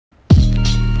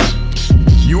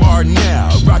You are now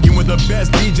rocking with the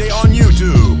best DJ on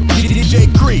YouTube, DJ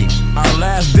Creep. Our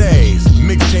last days,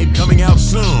 mixtape coming out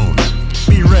soon.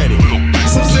 Be ready.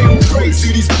 Some say I'm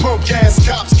crazy, these punk ass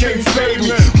cops can't fade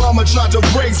me. Mama tried to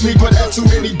raise me, but had too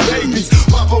many babies.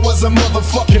 Papa was a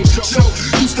motherfucking joke.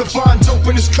 Used to find dope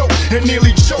in his coat and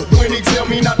nearly choke when he tell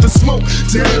me not to smoke.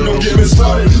 Damn, don't get me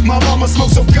started. My mama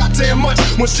smoked so goddamn much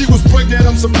when she was pregnant.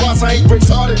 I'm surprised I ain't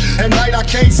retarded. At night I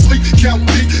can't sleep, count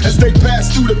deep as they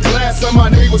pass through the glass of my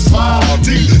neighbor's 5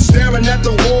 deep. Staring at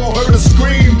the wall, heard a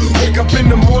scream. Wake up in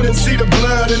the morning, see the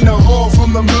blood in the hall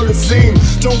from the murder scene.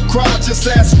 Don't cry, just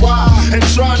ask why, and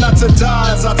try not to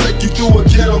die as I take you through a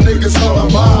ghetto niggas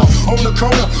lullaby. On the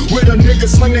corner where the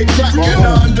niggas sling they crack and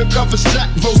the undercover shack.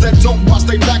 Those that don't watch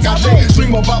they back, I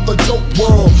daydream about the dope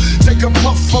world. Take a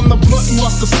puff from the blunt and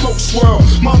watch the smoke swirl.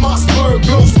 My Mossberg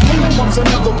blows, pumps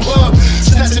another plug.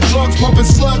 Snatching drugs, pumping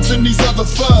slugs and these other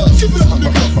thugs.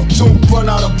 Don't run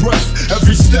out of breath.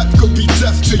 Every step could be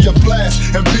death to your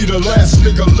blast and be the last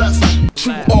nigga left.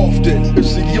 Too often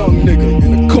it's a young nigga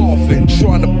in a coffin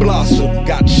trying to blossom.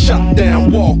 Got shot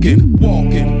down walking.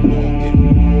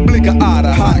 Blink an eye,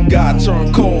 the hot guy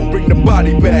turn cold. Bring the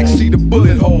body back, see the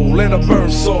bullet hole and a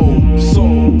burned soul.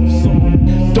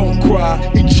 Don't cry,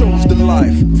 he chose the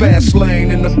life. Fast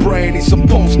lane in the brain, he's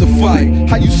supposed to fight.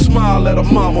 How you smile at a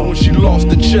mama when she lost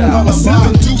a child? A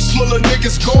 7 deuce full of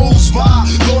niggas goes by.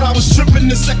 Thought I was tripping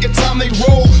the second time they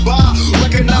rolled by.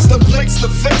 Recognize the plates, the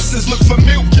faces look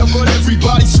familiar, but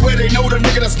everybody swear they know the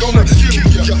nigga that's gonna kill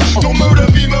ya. Don't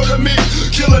murder me, murder me.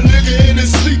 Kill a nigga in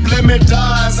his sleep, let me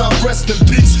die as I rest in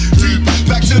peace. Deep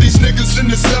back to these niggas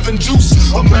in the 7 deuce.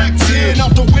 A Mac 10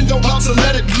 out the window, about to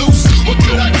let it loose. What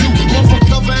could I do? Run for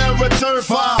cover and return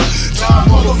fire. Die,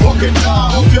 motherfucking die.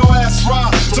 Hope your ass fry.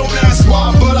 Don't ask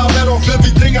why, but I let off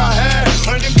everything I had.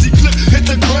 An empty clip hit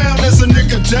the ground as a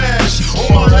nigga dash. On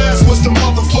my ass was the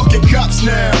motherfucking cops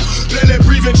now. Barely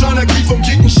breathing, trying to keep from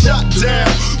getting shot down.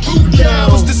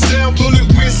 Booyah, what's the sound? Bullet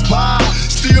whiz by.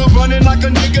 Still running like a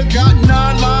nigga got 9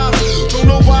 lives. Don't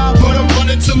know why, but I'm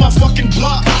running to my fucking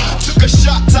block. Took a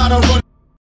shot, tired of running.